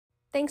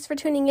Thanks for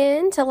tuning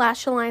in to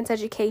Lash Alliance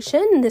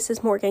Education. This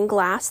is Morgan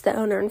Glass, the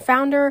owner and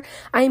founder.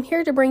 I am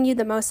here to bring you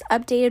the most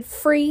updated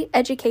free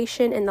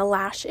education in the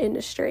lash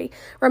industry.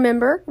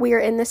 Remember, we are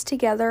in this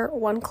together,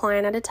 one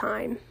client at a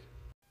time.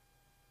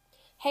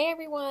 Hey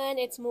everyone,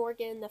 it's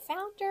Morgan, the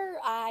founder.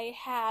 I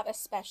have a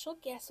special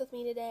guest with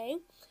me today,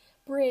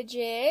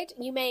 Bridget.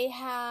 You may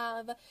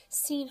have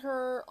seen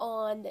her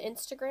on the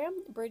Instagram.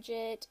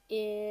 Bridget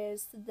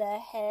is the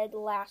head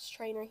lash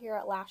trainer here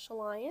at Lash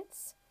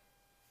Alliance.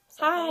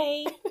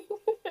 Hi.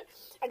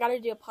 I got her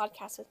to do a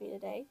podcast with me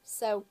today.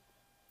 So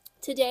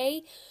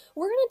today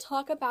we're going to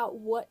talk about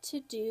what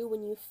to do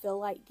when you feel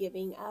like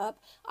giving up.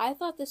 I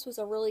thought this was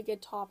a really good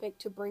topic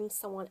to bring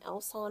someone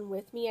else on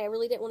with me. I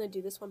really didn't want to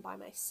do this one by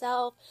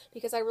myself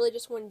because I really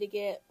just wanted to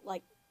get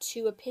like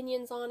two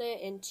opinions on it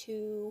and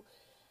two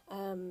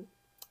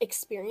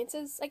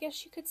experiences, I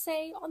guess you could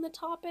say, on the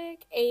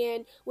topic.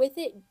 And with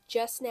it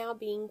just now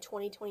being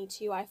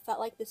 2022, I felt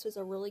like this was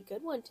a really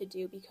good one to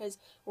do because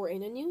we're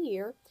in a new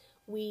year.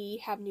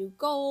 We have new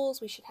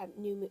goals, we should have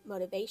new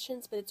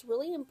motivations, but it's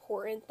really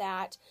important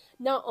that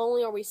not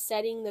only are we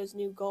setting those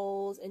new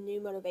goals and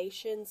new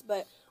motivations,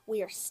 but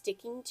we are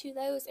sticking to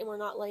those and we're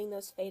not letting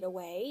those fade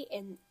away.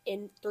 And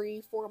in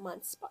 3-4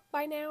 months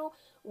by now,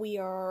 we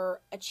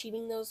are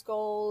achieving those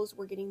goals,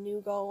 we're getting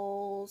new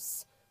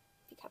goals.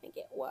 You kind of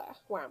get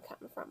where I'm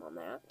coming from on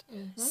that.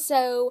 Mm-hmm.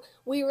 So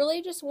we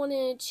really just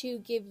wanted to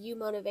give you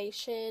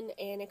motivation,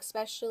 and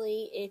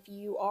especially if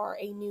you are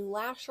a new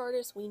lash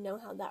artist, we know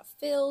how that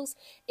feels.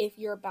 If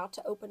you're about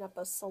to open up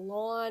a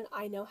salon,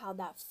 I know how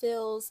that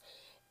feels.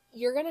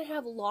 You're going to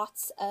have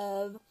lots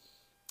of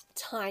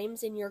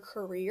times in your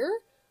career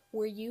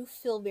where you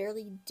feel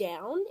very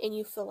down and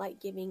you feel like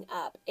giving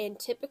up. And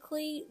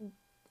typically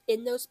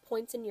in those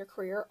points in your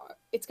career,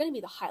 it's going to be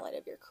the highlight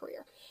of your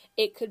career.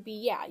 It could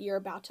be, you're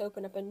about to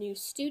open up a new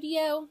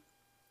studio.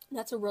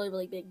 That's a really,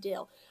 really big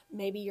deal.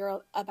 Maybe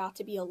you're about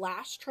to be a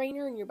lash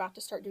trainer and you're about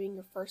to start doing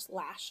your first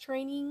lash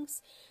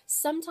trainings.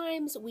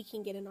 Sometimes we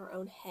can get in our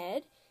own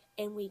head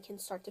and we can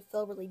start to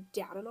feel really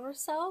down on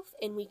ourselves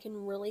and we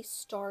can really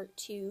start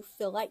to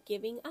feel like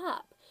giving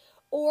up.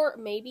 Or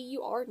maybe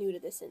you are new to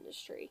this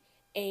industry.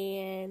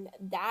 And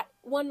that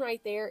one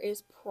right there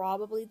is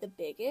probably the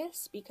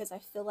biggest because I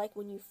feel like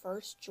when you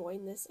first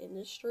join this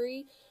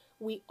industry,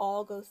 we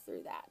all go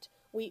through that.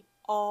 We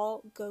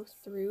all go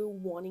through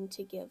wanting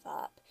to give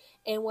up.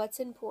 And what's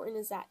important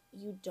is that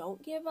you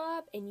don't give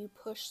up and you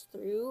push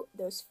through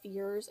those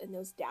fears and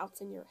those doubts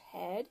in your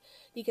head.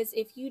 Because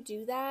if you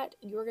do that,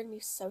 you're going to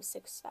be so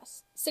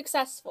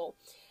successful.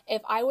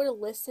 If I would have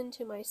listened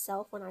to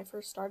myself when I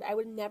first started, I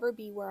would never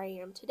be where I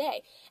am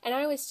today. And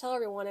I always tell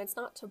everyone, it's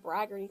not to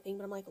brag or anything,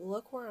 but I'm like,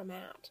 look where I'm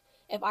at.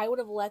 If I would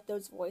have let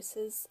those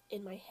voices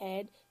in my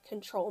head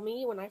control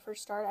me when I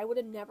first started, I would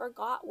have never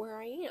got where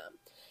I am.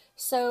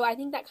 So I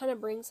think that kind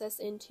of brings us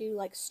into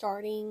like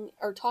starting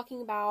or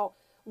talking about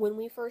when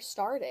we first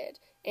started.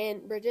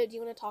 And Bridget, do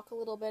you want to talk a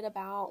little bit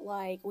about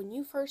like when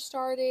you first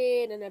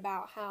started and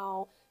about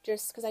how,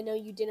 just because I know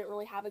you didn't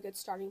really have a good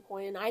starting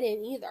point and I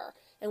didn't either,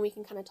 and we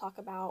can kind of talk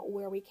about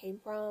where we came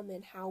from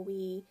and how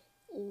we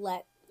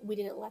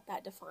didn't let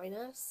that define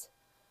us?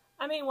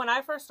 I mean, when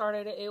I first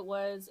started, it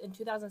was in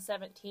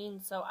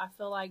 2017, so I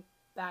feel like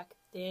back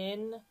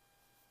then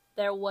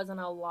there wasn't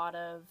a lot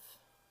of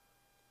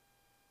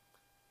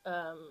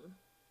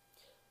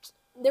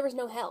there was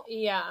no help.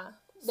 Yeah.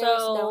 There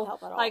was no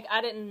help at all. Like,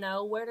 I didn't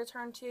know where to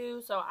turn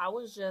to, so I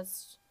was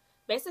just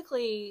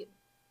basically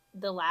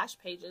the lash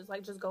pages,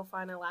 like just go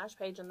find a lash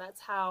page, and that's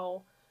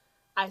how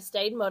I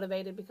stayed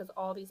motivated because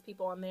all these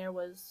people on there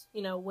was,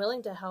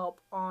 willing to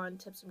help on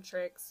tips and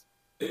tricks.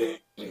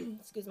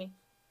 Excuse me.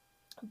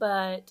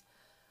 But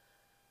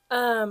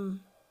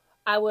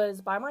I was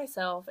by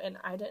myself and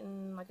I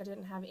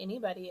didn't have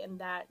anybody, and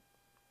that,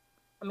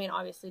 I mean,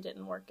 obviously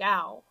didn't work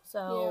out.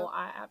 So yeah.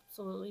 I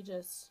absolutely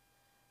just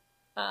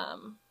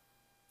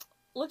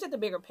looked at the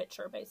bigger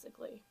picture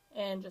basically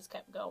and just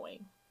kept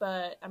going.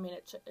 But I mean,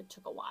 it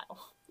took a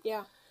while.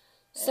 Yeah.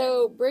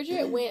 So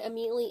Bridget went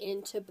immediately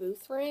into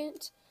booth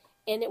rent,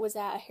 and it was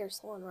at a hair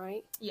salon,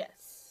 right?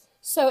 Yes.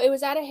 So it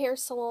was at a hair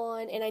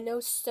salon, and I know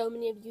so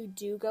many of you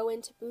do go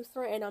into booth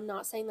rent, and I'm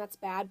not saying that's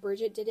bad.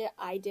 Bridget did it.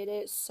 I did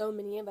it. So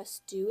many of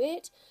us do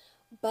it.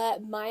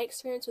 But my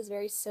experience was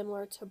very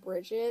similar to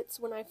Bridget's.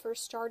 When I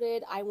first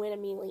started, I went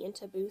immediately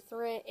into booth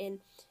rent, and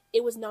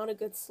it was not a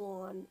good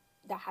salon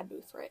that had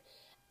booth rent.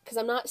 Because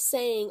I'm not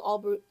saying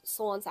all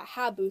salons that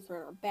have booth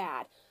rent are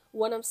bad.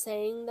 What I'm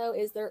saying, though,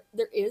 is there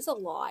is a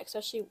lot,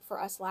 especially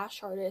for us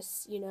lash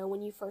artists,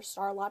 when you first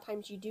start, a lot of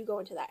times you do go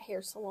into that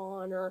hair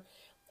salon, or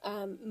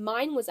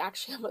mine was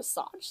actually a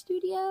massage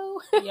studio.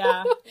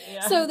 Yeah.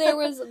 So there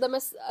was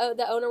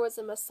the owner was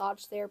a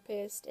massage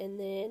therapist, and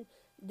then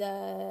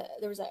there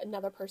was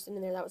another person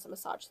in there that was a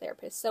massage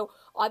therapist. So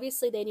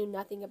obviously they knew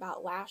nothing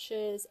about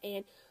lashes,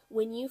 and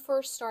when you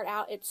first start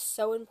out, it's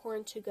so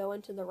important to go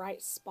into the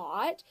right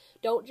spot.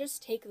 Don't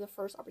just take the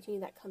first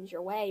opportunity that comes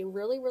your way.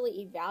 Really,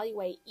 really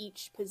evaluate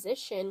each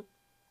position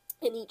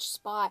in each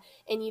spot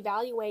and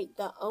evaluate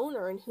the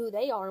owner and who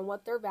they are and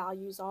what their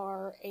values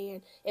are,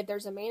 and if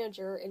there's a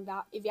manager, and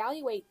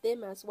evaluate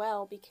them as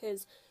well,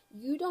 because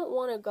you don't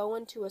want to go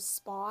into a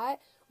spot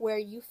where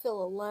you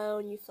feel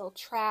alone, you feel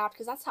trapped,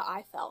 because that's how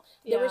I felt.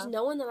 Yeah. There was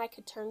no one that I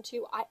could turn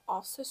to. I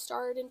also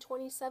started in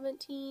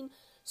 2017.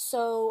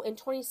 So in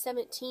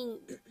 2017,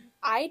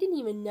 I didn't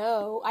even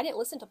know. I didn't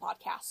listen to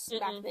podcasts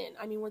back then.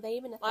 I mean, were they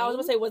even a thing? I was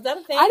going to say, was that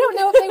a thing? I don't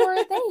know if they were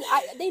a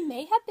thing. They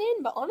may have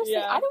been, but honestly,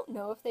 Yeah. I don't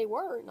know if they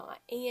were or not.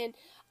 And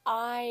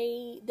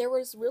there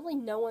was really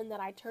no one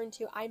that I turned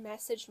to. I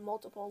messaged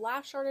multiple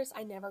lash artists.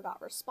 I never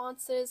got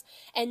responses.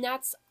 And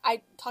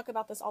I talk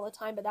about this all the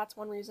time, but that's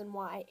one reason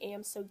why I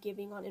am so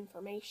giving on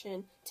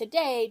information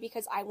today,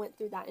 because I went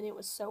through that and it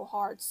was so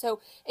hard.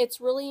 So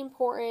it's really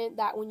important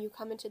that when you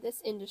come into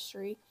this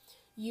industry,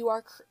 you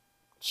are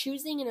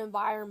choosing an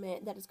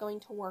environment that is going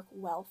to work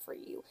well for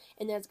you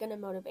and that's going to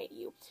motivate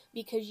you,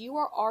 because you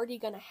are already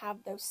going to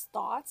have those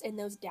thoughts and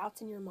those doubts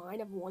in your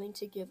mind of wanting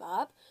to give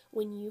up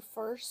when you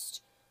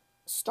first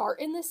start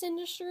in this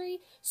industry.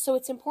 So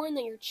it's important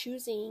that you're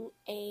choosing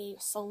a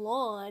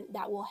salon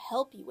that will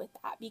help you with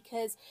that,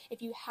 because if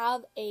you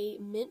have a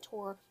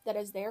mentor that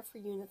is there for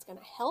you and that's going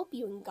to help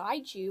you and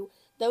guide you,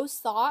 those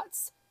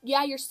thoughts,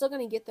 yeah, you're still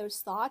going to get those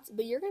thoughts,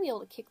 but you're going to be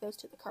able to kick those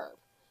to the curb.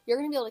 You're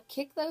going to be able to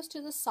kick those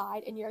to the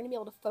side, and you're going to be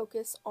able to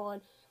focus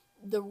on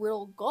the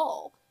real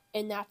goal,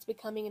 and that's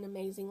becoming an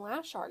amazing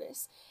lash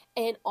artist.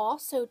 And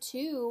also,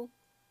 too,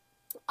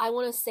 I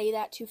want to say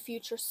that to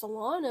future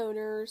salon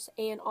owners,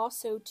 and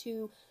also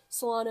to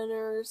salon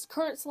owners,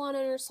 current salon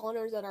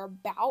owners that are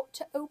about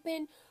to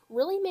open,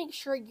 really make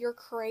sure you're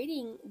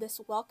creating this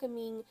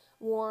welcoming,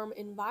 warm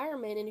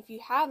environment. And if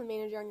you have a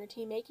manager on your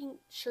team, making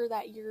sure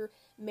that your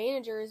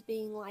manager is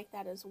being like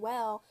that as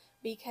well,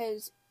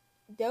 because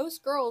those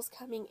girls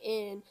coming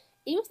in,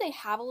 even if they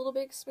have a little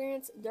bit of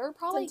experience, they're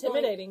probably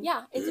intimidating.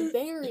 It's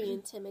very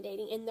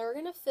intimidating, and they're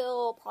going to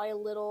feel probably a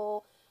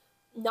little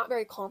not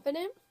very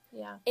confident.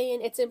 Yeah.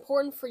 And it's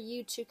important for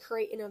you to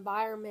create an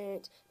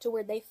environment to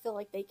where they feel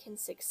like they can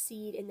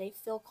succeed and they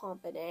feel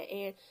confident.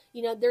 And,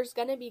 there's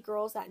going to be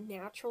girls that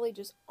naturally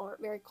just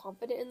aren't very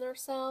confident in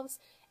themselves,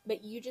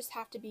 but you just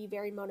have to be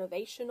very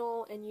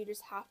motivational, and you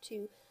just have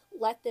to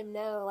let them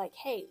know, like,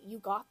 hey, you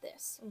got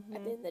this at the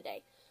end of the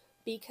day.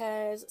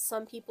 Because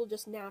some people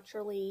just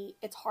naturally,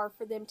 it's hard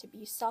for them to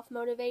be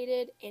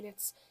self-motivated, and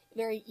it's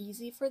very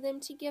easy for them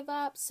to give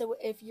up. So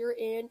if you're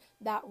in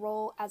that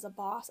role as a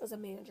boss, as a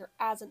manager,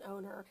 as an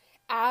owner,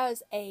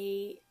 as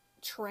a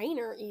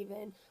trainer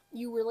even,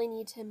 you really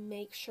need to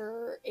make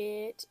sure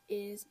it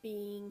is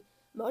being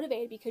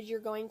motivated, because you're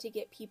going to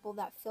get people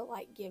that feel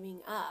like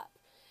giving up.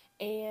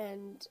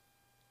 And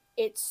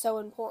it's so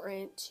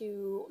important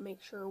to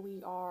make sure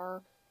we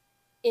are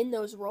in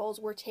those roles,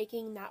 we're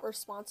taking that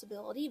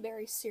responsibility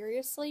very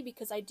seriously,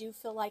 because I do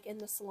feel like in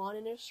the salon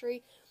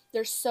industry,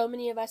 there's so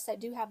many of us that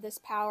do have this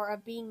power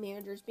of being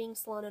managers, being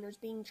salon owners,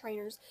 being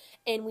trainers,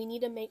 and we need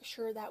to make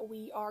sure that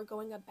we are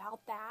going about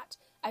that.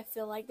 I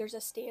feel like there's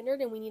a standard,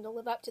 and we need to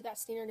live up to that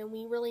standard, and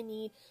we really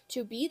need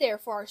to be there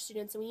for our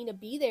students, and we need to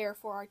be there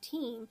for our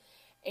team.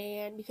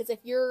 And because if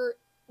you're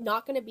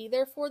not going to be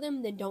there for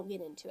them, then don't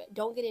get into it.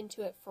 Don't get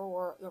into it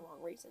for the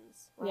wrong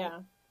reasons. Right? Yeah.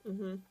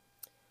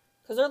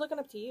 Because they're looking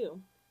up to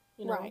you.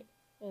 Right.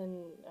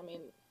 And, I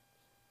mean,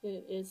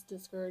 it is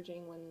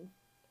discouraging when,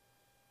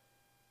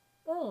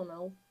 I don't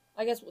know,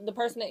 I guess the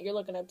person that you're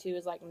looking up to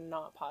is, like,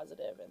 not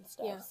positive and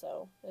stuff,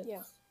 so it's...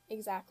 Yeah,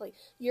 exactly.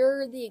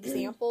 You're the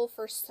example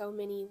for so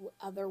many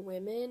other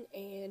women,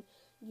 and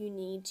you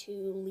need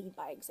to lead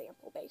by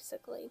example,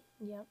 basically.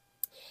 Yeah.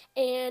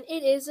 And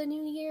it is a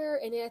new year,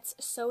 and it's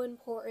so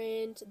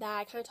important that,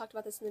 I kind of talked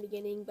about this in the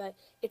beginning, but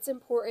it's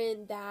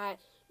important that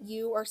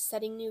you are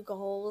setting new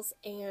goals,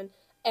 and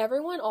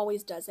everyone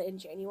always does it in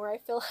January, I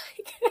feel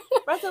like.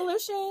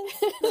 Resolutions!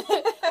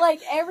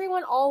 Like,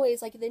 everyone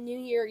always, like, the new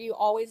year, you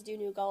always do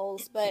new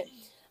goals, but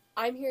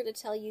I'm here to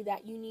tell you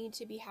that you need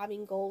to be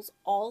having goals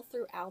all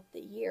throughout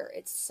the year.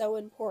 It's so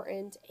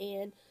important,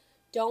 and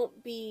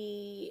don't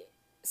be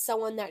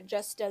someone that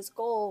just does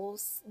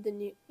goals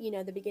the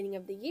beginning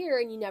of the year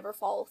and you never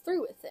follow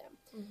through with them.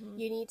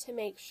 You need to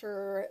make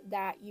sure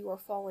that you are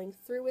following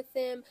through with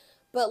them.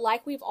 But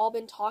like we've all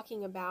been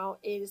talking about,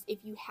 is if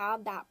you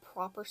have that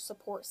proper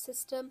support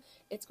system,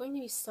 it's going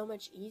to be so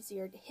much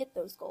easier to hit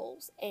those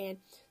goals. And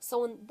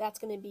someone that's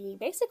going to be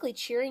basically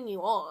cheering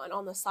you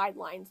on the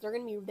sidelines, they're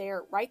going to be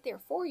there, right there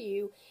for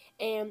you.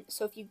 And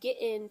so if you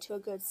get into a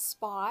good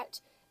spot,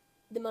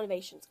 the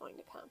motivation's going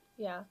to come.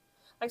 Yeah.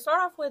 Like,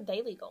 start off with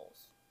daily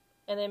goals,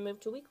 and then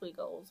move to weekly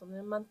goals, and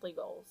then monthly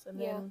goals,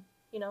 and then,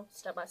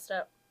 step by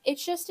step.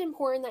 It's just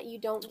important that you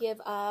don't give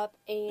up,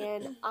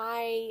 and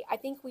I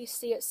think we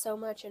see it so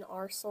much in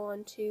our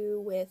salon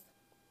too, with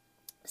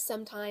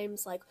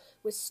sometimes like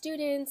with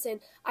students,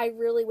 and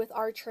with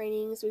our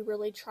trainings, we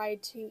really try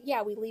to,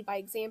 we lead by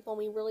example, and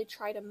we really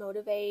try to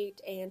motivate,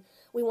 and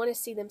we want to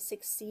see them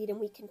succeed, and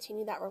we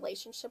continue that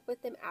relationship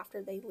with them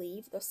after they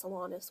leave the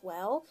salon as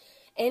well.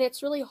 And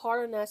it's really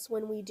hard on us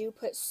when we do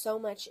put so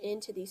much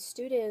into these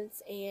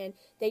students and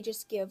they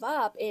just give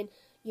up. And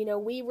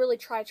we really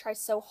try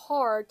so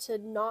hard to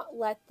not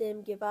let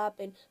them give up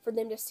and for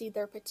them to see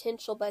their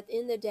potential. But at the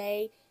end of the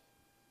day,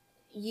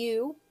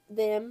 you,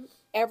 them,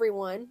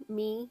 everyone,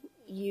 me,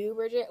 you,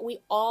 Bridget, we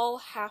all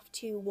have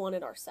to want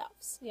it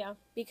ourselves. Yeah.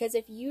 Because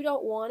if you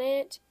don't want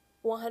it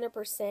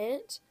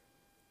 100%,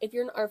 if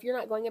you're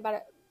not going about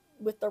it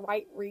with the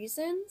right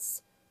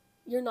reasons,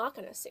 you're not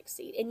going to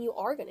succeed and you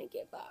are going to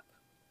give up.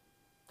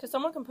 Because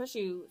someone can push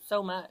you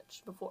so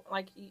much before,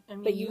 like,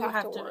 but you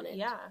have to want it.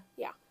 Yeah.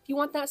 Yeah. If you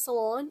want that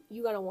salon,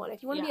 you got to want it.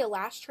 If you want to be Yeah. a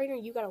lash trainer,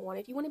 you got to want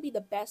it. If you want to be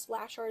the best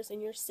lash artist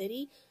in your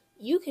city,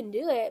 you can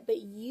do it, but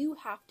you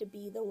have to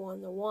be the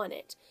one to want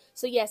it.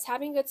 So yes,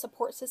 having a good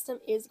support system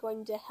is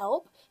going to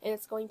help and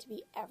it's going to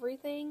be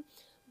everything.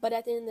 But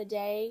at the end of the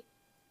day,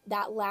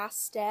 that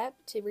last step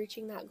to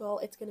reaching that goal,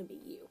 it's going to be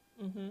you.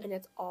 Mm-hmm. And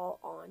it's all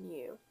on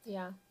you.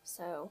 Yeah.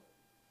 So,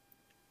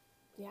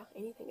 yeah,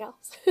 anything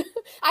else?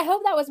 I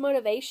hope that was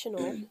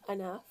motivational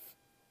enough.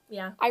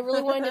 Yeah. I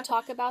really wanted to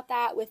talk about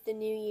that with the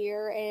new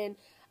year, and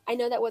I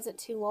know that wasn't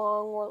too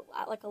long, or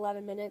like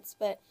 11 minutes,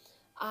 but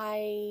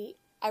I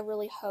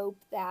really hope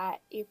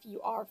that if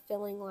you are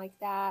feeling like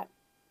that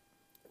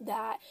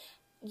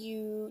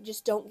you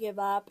just don't give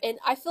up. And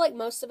I feel like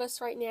most of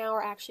us right now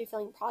are actually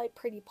feeling probably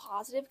pretty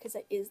positive because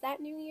it is that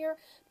new year,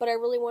 but I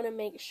really want to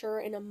make sure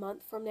in a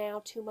month from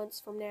now, 2 months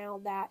from now,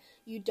 that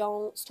you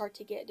don't start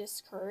to get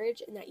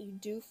discouraged and that you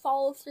do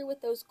follow through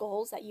with those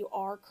goals that you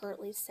are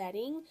currently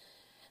setting.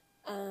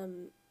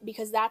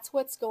 Because that's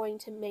what's going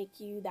to make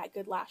you that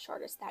good lash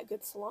artist, that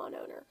good salon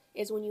owner,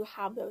 is when you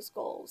have those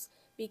goals.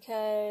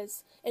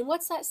 Because, and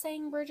what's that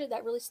saying, Bridget,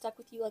 that really stuck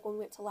with you, like when we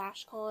went to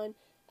LashCon?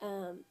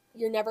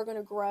 You're never going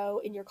to grow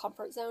in your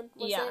comfort zone,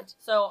 was it?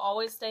 So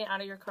always stay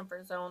out of your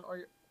comfort zone,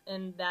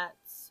 and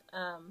that's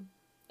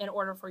in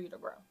order for you to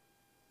grow.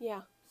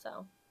 Yeah.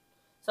 So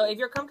if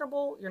you're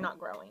comfortable, you're not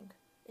growing.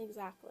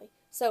 Exactly.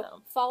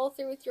 So follow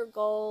through with your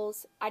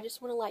goals. I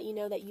just want to let you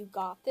know that you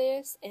got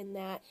this, and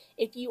that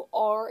if you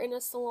are in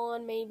a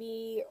salon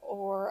maybe,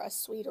 or a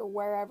suite or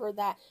wherever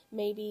that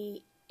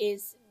maybe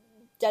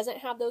doesn't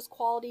have those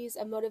qualities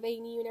of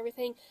motivating you and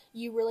everything,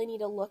 you really need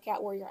to look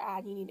at where you're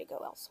at and you need to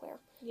go elsewhere.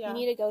 Yeah. You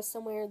need to go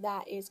somewhere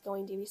that is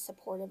going to be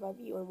supportive of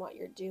you and what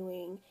you're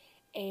doing.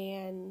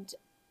 And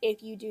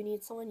if you do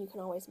need someone, you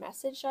can always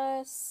message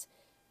us.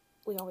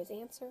 We always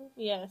answer.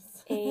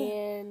 Yes.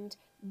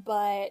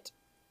 But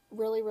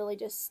really, really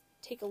just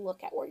take a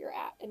look at where you're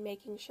at and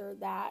making sure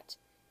that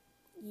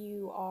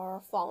you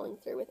are following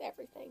through with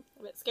everything.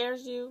 If it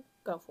scares you,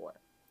 go for it.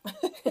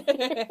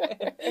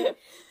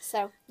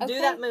 So, okay.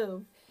 Do that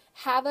move.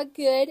 Have a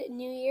good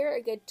new year,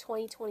 a good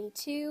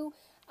 2022.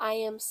 I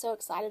am so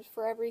excited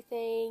for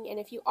everything. And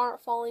if you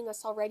aren't following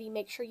us already,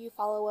 make sure you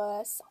follow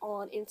us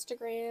on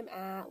Instagram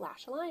at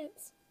Lash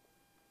Alliance.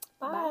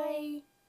 Bye.